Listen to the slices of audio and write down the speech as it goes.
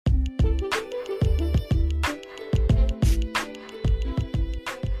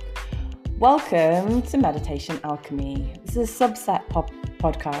Welcome to Meditation Alchemy. This is a subset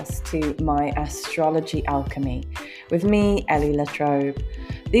podcast to my astrology alchemy with me, Ellie Latrobe.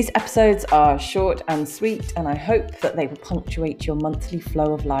 These episodes are short and sweet, and I hope that they will punctuate your monthly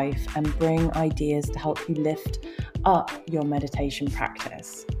flow of life and bring ideas to help you lift up your meditation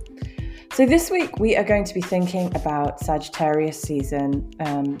practice. So this week we are going to be thinking about Sagittarius season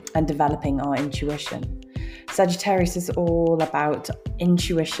and developing our intuition. Sagittarius is all about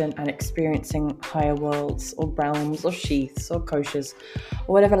intuition and experiencing higher worlds or realms or sheaths or koshas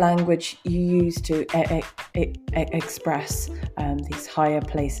or whatever language you use to express these higher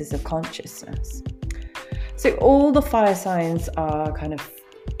places of consciousness. So all the fire signs are kind of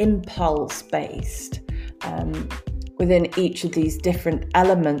impulse based. Within each of these different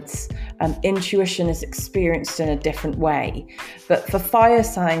elements, intuition is experienced in a different way. But for fire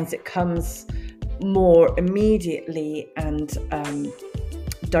signs, it comes more immediately and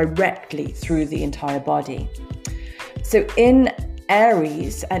directly through the entire body. So in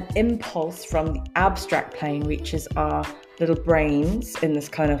Aries, an impulse from the abstract plane reaches our little brains in this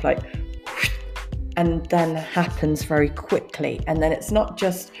kind of like, and then happens very quickly. And then it's not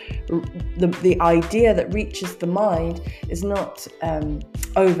just the idea that reaches the mind is not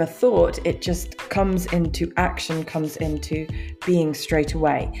overthought. It just comes into action, comes into being straight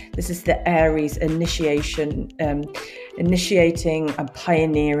away. This is the Aries initiating and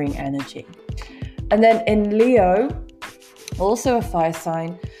pioneering energy. And then in Leo, also a fire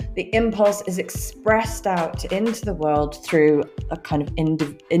sign, the impulse is expressed out into the world through a kind of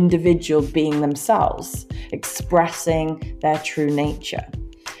individual being themselves, expressing their true nature.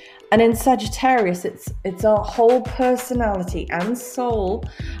 And in Sagittarius, it's our whole personality and soul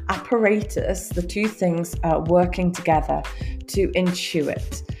apparatus, the two things working together to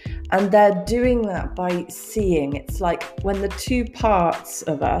intuit. And they're doing that by seeing. It's like when the two parts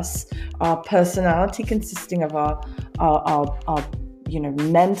of us, our personality consisting of our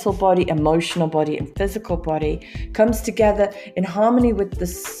mental body, emotional body, and physical body comes together in harmony with the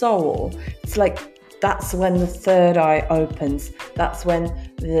soul. It's like that's when the third eye opens. That's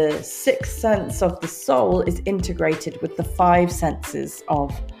when the sixth sense of the soul is integrated with the five senses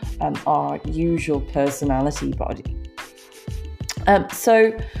of our usual personality body.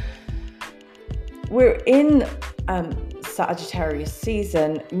 So we're in Sagittarius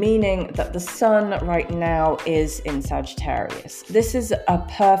season, meaning that the sun right now is in Sagittarius. This is a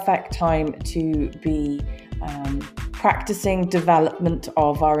perfect time to be practicing development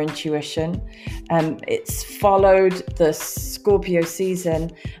of our intuition. It's followed the Scorpio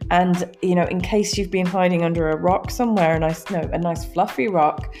season, and in case you've been hiding under a rock somewhere, a nice fluffy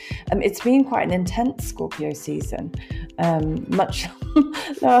rock, it's been quite an intense Scorpio season. Much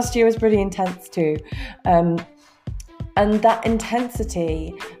last year was pretty intense too. And that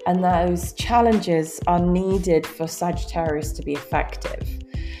intensity and those challenges are needed for Sagittarius to be effective.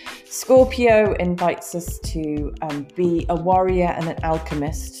 Scorpio invites us to be a warrior and an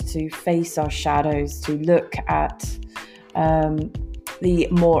alchemist, to face our shadows, to look at the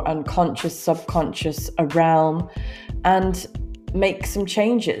more unconscious, subconscious realm and make some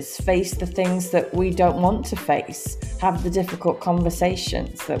changes, face the things that we don't want to face, have the difficult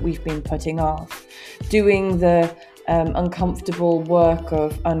conversations that we've been putting off, doing the uncomfortable work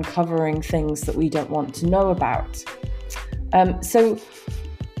of uncovering things that we don't want to know about. So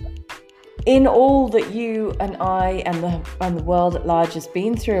in all that you and I and the world at large has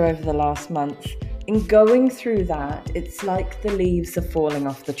been through over the last month, in going through that, it's like the leaves are falling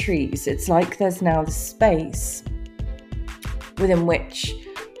off the trees. It's like there's now the space within which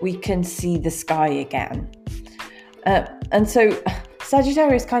we can see the sky again. And so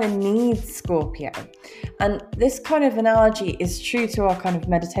Sagittarius kind of needs Scorpio. And this kind of analogy is true to our kind of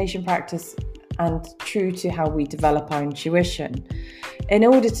meditation practice and true to how we develop our intuition. In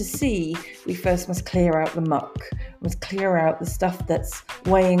order to see, we first must clear out the muck, must clear out the stuff that's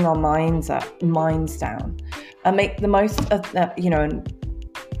weighing our minds down, and make the most of that, and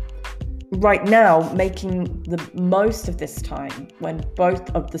right now, making the most of this time when both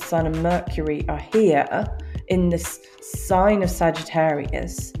of the Sun and Mercury are here in this sign of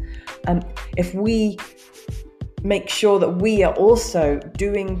Sagittarius. If we make sure that we are also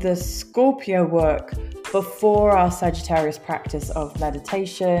doing the Scorpio work before our Sagittarius practice of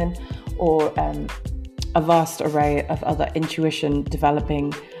meditation or a vast array of other intuition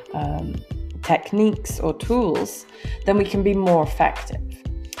developing techniques or tools, then we can be more effective.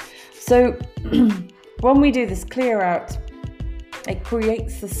 So when we do this clear out, it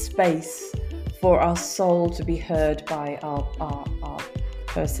creates the space for our soul to be heard by our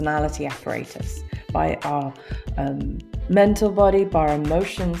personality apparatus, by our mental body, by our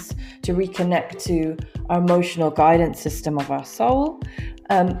emotions, to reconnect to our emotional guidance system of our soul,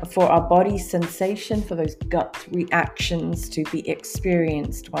 for our body sensation, for those gut reactions to be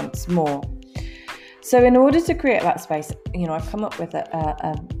experienced once more. So in order to create that space, I've come up with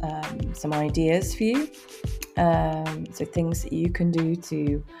some ideas for you. So things that you can do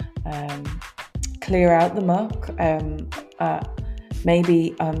to clear out the muck.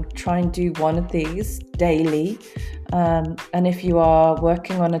 Maybe try and do one of these daily. And if you are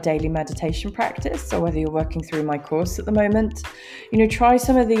working on a daily meditation practice, or whether you're working through my course at the moment, try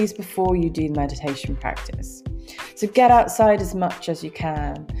some of these before you do the meditation practice. So get outside as much as you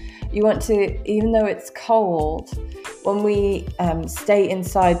can. You want to, even though it's cold, when we stay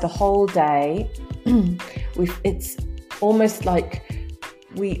inside the whole day, it's almost like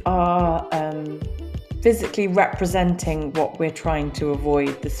we are physically representing what we're trying to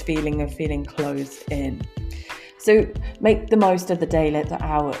avoid, this feeling of feeling closed in. So make the most of the daylit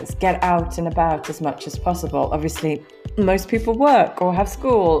hours. Get out and about as much as possible. Obviously, most people work or have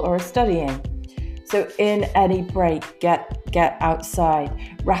school or are studying. So in any break, get outside,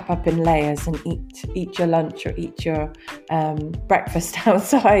 wrap up in layers and eat your lunch or eat your breakfast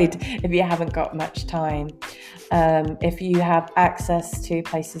outside if you haven't got much time. If you have access to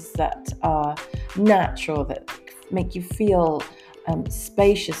places that are natural, that make you feel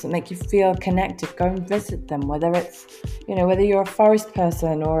spacious and make you feel connected, go and visit them. Whether it's, whether you're a forest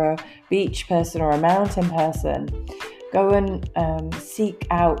person or a beach person or a mountain person, go and seek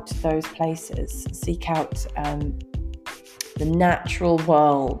out those places. Seek out the natural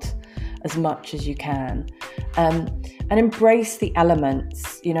world as much as you can. And embrace the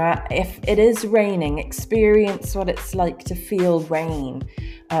elements. If it is raining, experience what it's like to feel rain.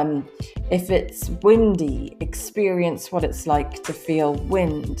 If it's windy, experience what it's like to feel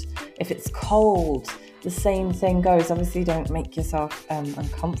wind. If it's cold, the same thing goes. Obviously, don't make yourself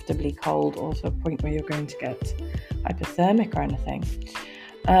uncomfortably cold, or to a point where you're going to get hypothermic or anything.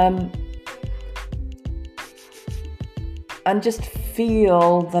 And just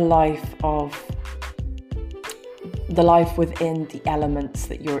feel the life within the elements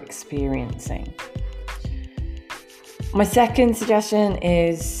that you're experiencing. My second suggestion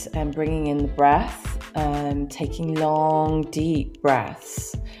is bringing in the breath, taking long, deep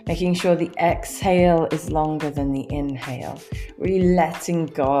breaths, making sure the exhale is longer than the inhale, really letting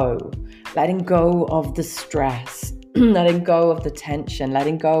go of the stress, letting go of the tension,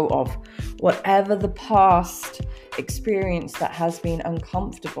 letting go of whatever the past experience that has been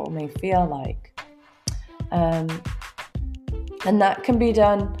uncomfortable may feel like. And that can be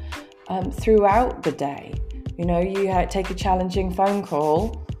done throughout the day. You take a challenging phone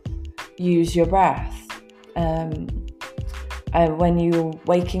call, use your breath. When you're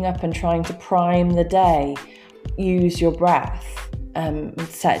waking up and trying to prime the day, use your breath and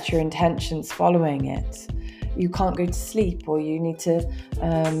set your intentions following it. You can't go to sleep, or you need to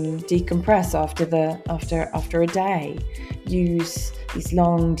decompress after a day. Use these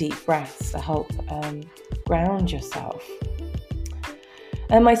long, deep breaths to help ground yourself.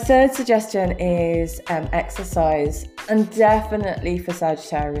 And my third suggestion is exercise, and definitely for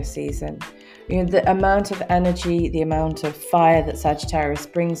Sagittarius season. The amount of energy, the amount of fire that Sagittarius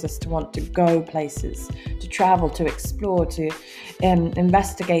brings us to want to go places, to travel, to explore, to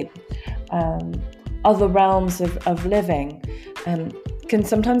investigate other realms of living, can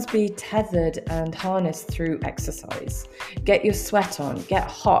sometimes be tethered and harnessed through exercise. Get your sweat on, get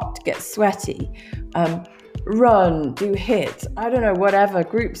hot, get sweaty, run, do HIIT, I don't know, whatever,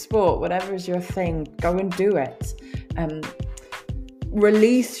 group sport, whatever is your thing, go and do it.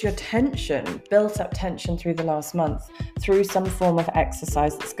 Release your tension, built up tension through the last month, through some form of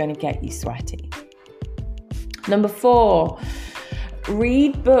exercise that's going to get you sweaty. Number 4,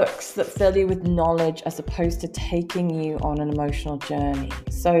 read books that fill you with knowledge as opposed to taking you on an emotional journey.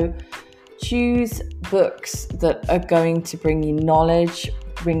 So choose books that are going to bring you knowledge,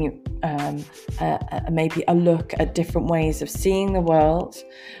 bring you maybe a look at different ways of seeing the world,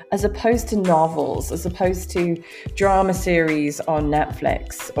 as opposed to novels, as opposed to drama series on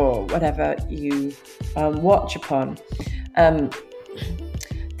Netflix or whatever you watch upon.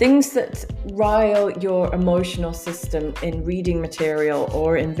 Things that rile your emotional system in reading material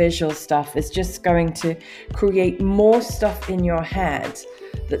or in visual stuff is just going to create more stuff in your head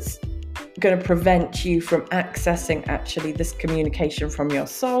that's going to prevent you from accessing actually this communication from your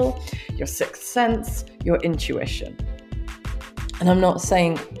soul, your sixth sense, your intuition. And I'm not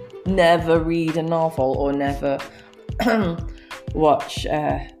saying never read a novel or never watch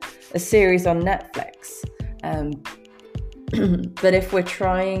a series on Netflix. But if we're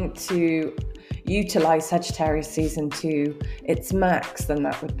trying to, utilize Sagittarius season to its max, then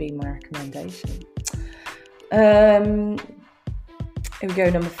that would be my recommendation. Here we go,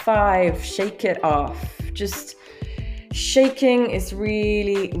 number 5, shake it off. Just shaking is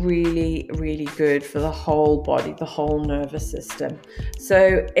really, really, really good for the whole body, the whole nervous system.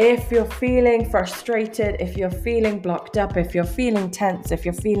 So if you're feeling frustrated, if you're feeling blocked up, if you're feeling tense, if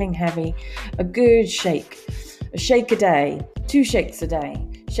you're feeling heavy, a good shake. A shake a day, 2 shakes a day.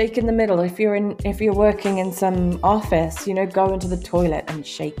 Shake in the middle. If you're working in some office, go into the toilet and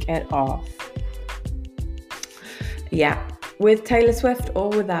shake it off. Yeah, with Taylor Swift or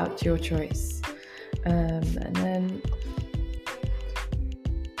without, your choice. And then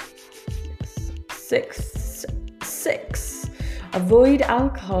 6, avoid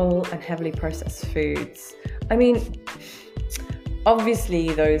alcohol and heavily processed foods. I mean, obviously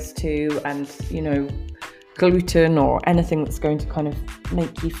those two, and gluten or anything that's going to kind of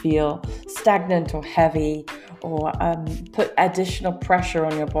make you feel stagnant or heavy, or put additional pressure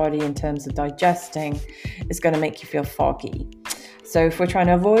on your body in terms of digesting, is going to make you feel foggy. So if we're trying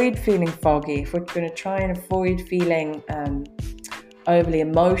to avoid feeling foggy, if we're going to try and avoid feeling overly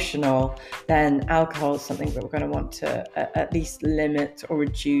emotional, then alcohol is something that we're going to want to at least limit or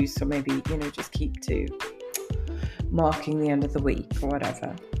reduce, or maybe just keep to marking the end of the week or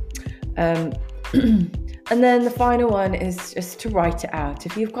whatever. And then the final one is just to write it out.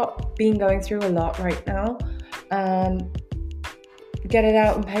 If you've been going through a lot right now, get it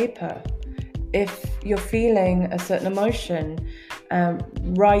out on paper. If you're feeling a certain emotion,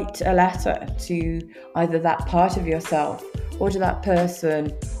 write a letter to either that part of yourself or to that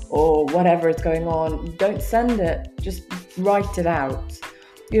person or whatever is going on. Don't send it, just write it out.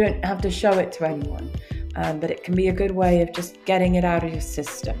 You don't have to show it to anyone, but it can be a good way of just getting it out of your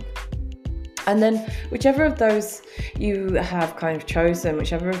system. And then whichever of those you have kind of chosen,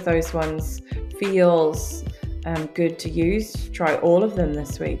 whichever of those ones feels good to use, try all of them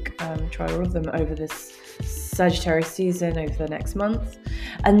this week. Try all of them over this Sagittarius season, over the next month,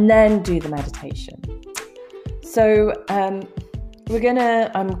 and then do the meditation. So I'm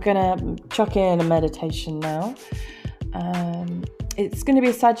gonna chuck in a meditation now. It's going to be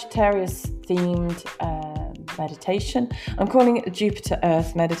a Sagittarius themed meditation. I'm calling it the Jupiter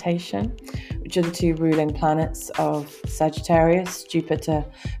Earth meditation, which are the 2 ruling planets of Sagittarius, Jupiter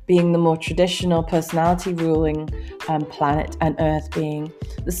being the more traditional personality ruling planet, and Earth being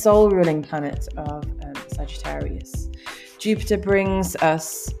the soul ruling planet of Sagittarius. Jupiter brings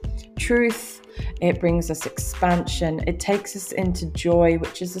us truth, it brings us expansion, it takes us into joy,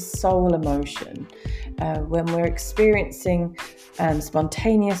 which is a soul emotion. When we're experiencing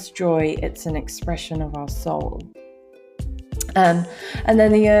spontaneous joy, it's an expression of our soul. And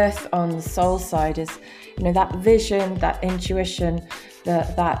then the Earth on the soul side is, that vision, that intuition,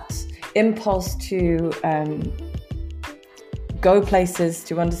 that impulse to go places,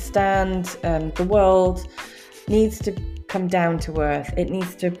 to understand the world, needs to come down to Earth. It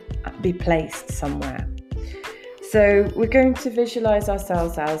needs to be placed somewhere. So we're going to visualize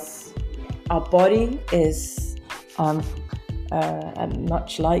ourselves as our body is much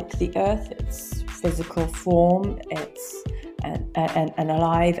like the Earth. It's physical form, it's an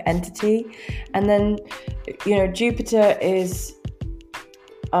alive entity. And then, Jupiter is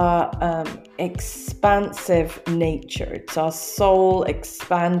our expansive nature. It's our soul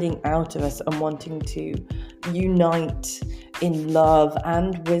expanding out of us and wanting to unite in love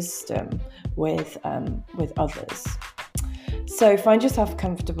and wisdom with others. So find yourself a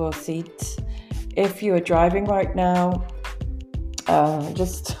comfortable seat. If you are driving right now,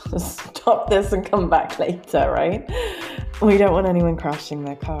 just stop this and come back later, right? We don't want anyone crashing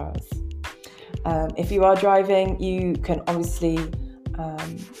their cars. If you are driving, you can obviously,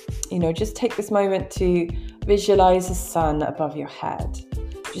 just take this moment to visualize the sun above your head.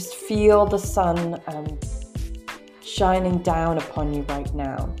 Just feel the sun shining down upon you right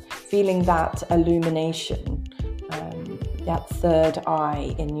now, feeling that illumination, that third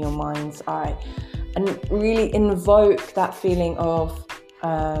eye in your mind's eye, and really invoke that feeling of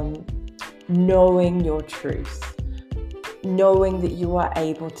knowing your truth, knowing that you are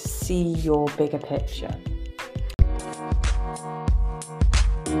able to see your bigger picture.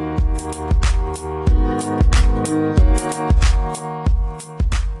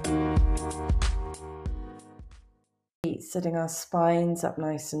 Sitting our spines up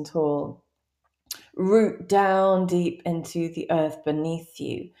nice and tall. Root down deep into the earth beneath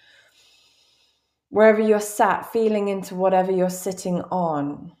you. Wherever you're sat, feeling into whatever you're sitting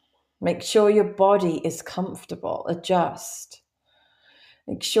on. Make sure your body is comfortable. Adjust.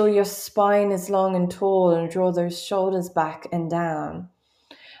 Make sure your spine is long and tall, and draw those shoulders back and down.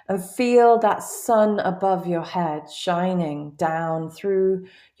 And feel that sun above your head shining down through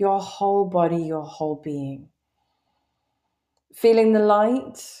your whole body, your whole being. Feeling the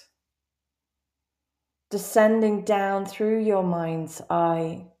light descending down through your mind's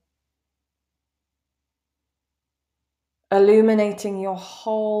eye, illuminating your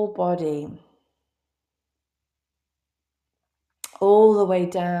whole body, all the way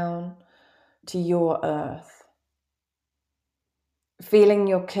down to your earth. Feeling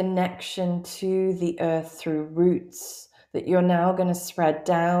your connection to the earth through roots that you're now going to spread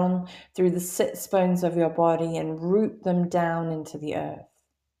down through the sits bones of your body and root them down into the earth.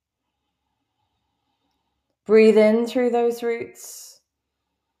 Breathe in through those roots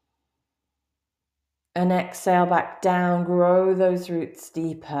and exhale back down. Grow those roots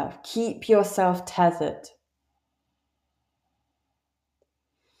deeper. Keep yourself tethered.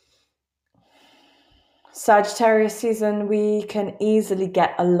 Sagittarius season, we can easily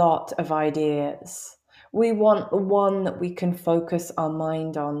get a lot of ideas. We want the one that we can focus our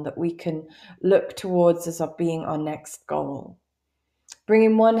mind on, that we can look towards as being our next goal.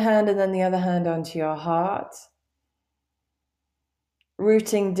 Bringing one hand and then the other hand onto your heart.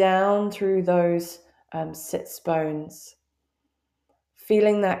 Rooting down through those sits bones.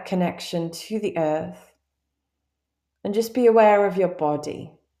 Feeling that connection to the earth. And just be aware of your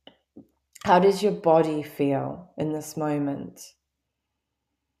body. How does your body feel in this moment?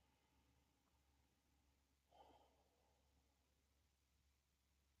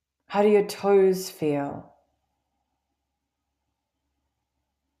 How do your toes feel?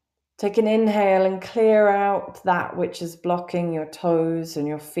 Take an inhale and clear out that which is blocking your toes and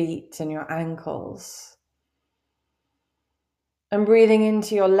your feet and your ankles. And breathing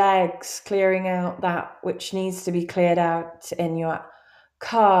into your legs, clearing out that which needs to be cleared out in your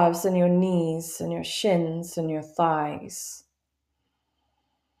calves and your knees and your shins and your thighs.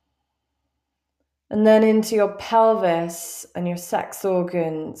 And then into your pelvis and your sex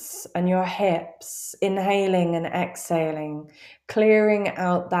organs and your hips, inhaling and exhaling, clearing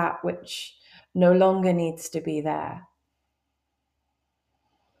out that which no longer needs to be there.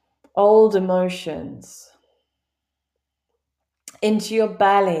 Old emotions. Into your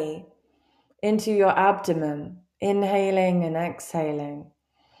belly, into your abdomen, inhaling and exhaling.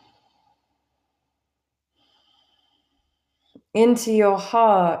 Into your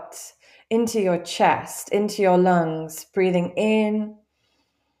heart, into your chest, into your lungs, breathing in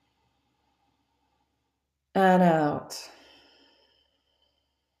and out.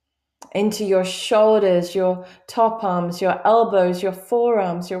 Into your shoulders, your top arms, your elbows, your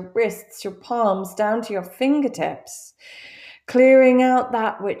forearms, your wrists, your palms, down to your fingertips, clearing out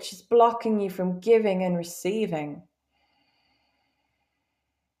that which is blocking you from giving and receiving.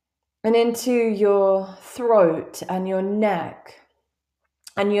 And into your throat and your neck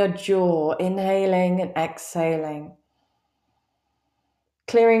and your jaw, inhaling and exhaling,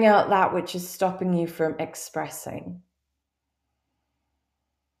 clearing out that which is stopping you from expressing.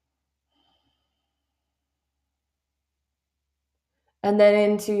 And then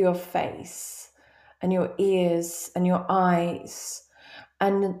into your face and your ears and your eyes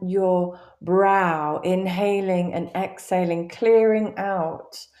and your brow, inhaling and exhaling, clearing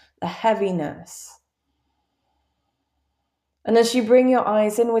out the heaviness. And as you bring your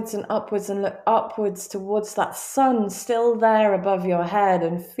eyes inwards and look upwards towards that sun still there above your head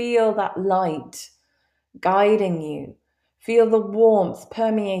and feel that light guiding you, feel the warmth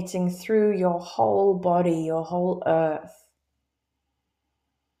permeating through your whole body, your whole earth.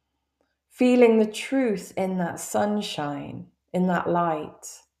 Feeling the truth in that sunshine, in that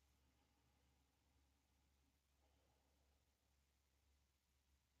light.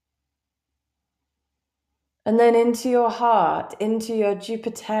 And then into your heart, into your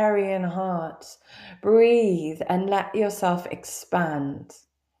Jupiterian heart. Breathe and let yourself expand.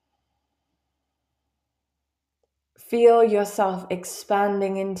 Feel yourself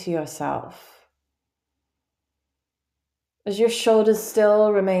expanding into yourself. As your shoulders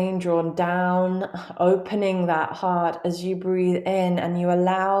still remain drawn down, opening that heart as you breathe in and you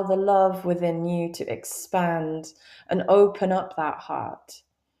allow the love within you to expand and open up that heart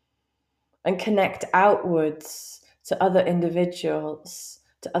and connect outwards to other individuals,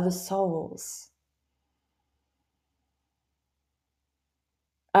 to other souls.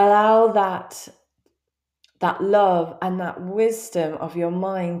 Allow that love and that wisdom of your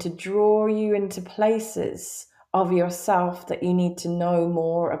mind to draw you into places of yourself that you need to know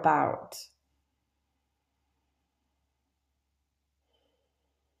more about.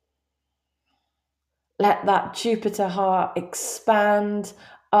 Let that Jupiter heart expand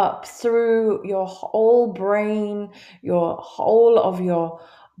up through your whole brain, your whole of your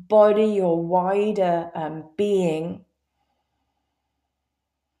body, your wider being,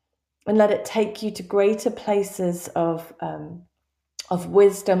 and let it take you to greater places of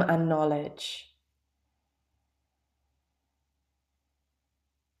wisdom and knowledge.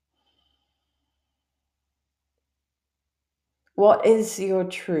 What is your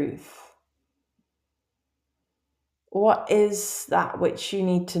truth? What is that which you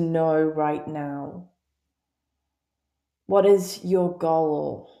need to know right now? What is your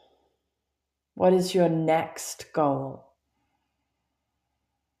goal? What is your next goal?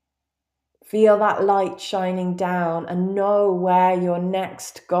 Feel that light shining down and know where your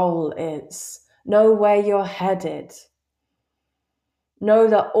next goal is. Know where you're headed. Know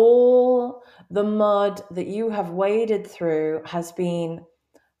that all the mud that you have waded through has been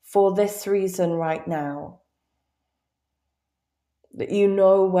for this reason right now. That you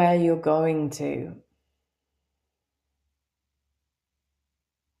know where you're going to.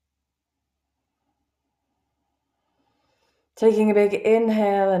 Taking a big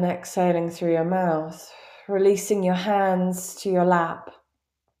inhale and exhaling through your mouth, releasing your hands to your lap,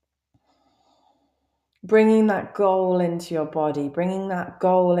 bringing that goal into your body, bringing that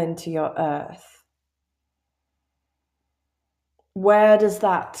goal into your earth. Where does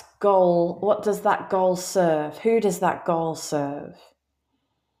that goal, what does that goal serve? Who does that goal serve?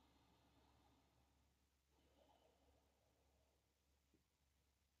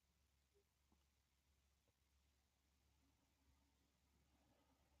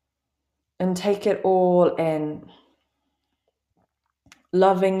 And take it all in,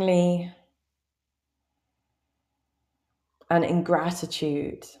 lovingly and in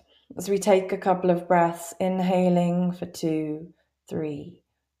gratitude. As we take a couple of breaths, inhaling for 2, 3,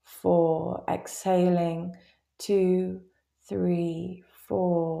 4, exhaling 2, 3,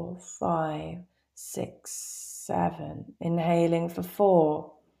 4, 5, 6, 7, inhaling for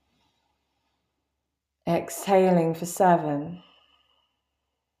 4, exhaling for 7,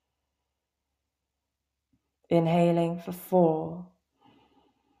 inhaling for 4,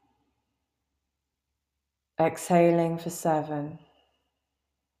 exhaling for 7.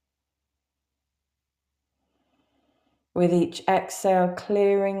 With each exhale,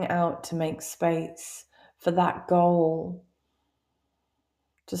 clearing out to make space for that goal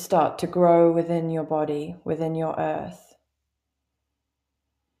to start to grow within your body, within your earth.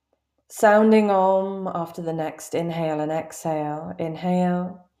 Sounding Om after the next inhale and exhale.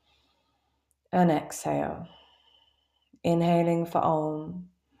 Inhale and exhale. Inhaling for Om.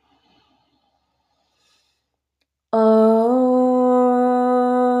 Om.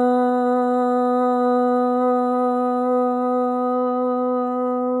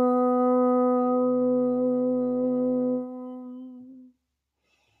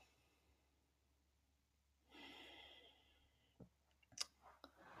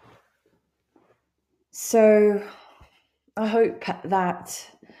 So I hope that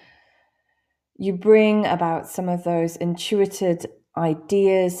you bring about some of those intuited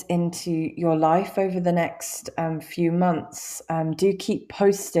ideas into your life over the next few months. Do keep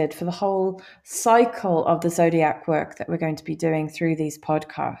posted for the whole cycle of the zodiac work that we're going to be doing through these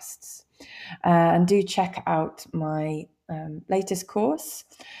podcasts. And do check out my latest course,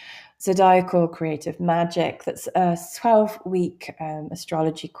 Zodiacal Creative Magic. That's a 12-week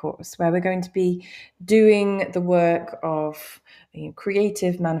astrology course where we're going to be doing the work of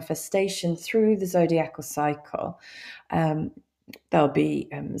creative manifestation through the zodiacal cycle. There'll be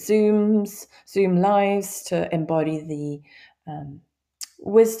Zoom lives to embody the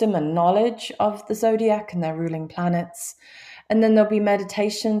wisdom and knowledge of the zodiac and their ruling planets. And then there'll be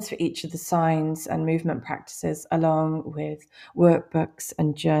meditations for each of the signs and movement practices, along with workbooks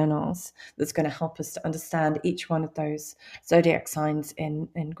and journals that's going to help us to understand each one of those zodiac signs in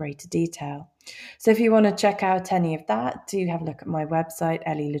greater detail. So if you want to check out any of that, do have a look at my website,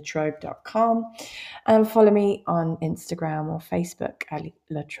 ellielatrobe.com, and follow me on Instagram or Facebook, Ellie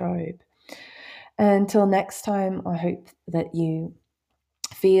Latrobe. Until next time, I hope that you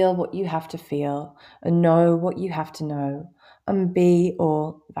feel what you have to feel and know what you have to know and be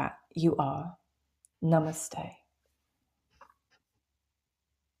all that you are. Namaste.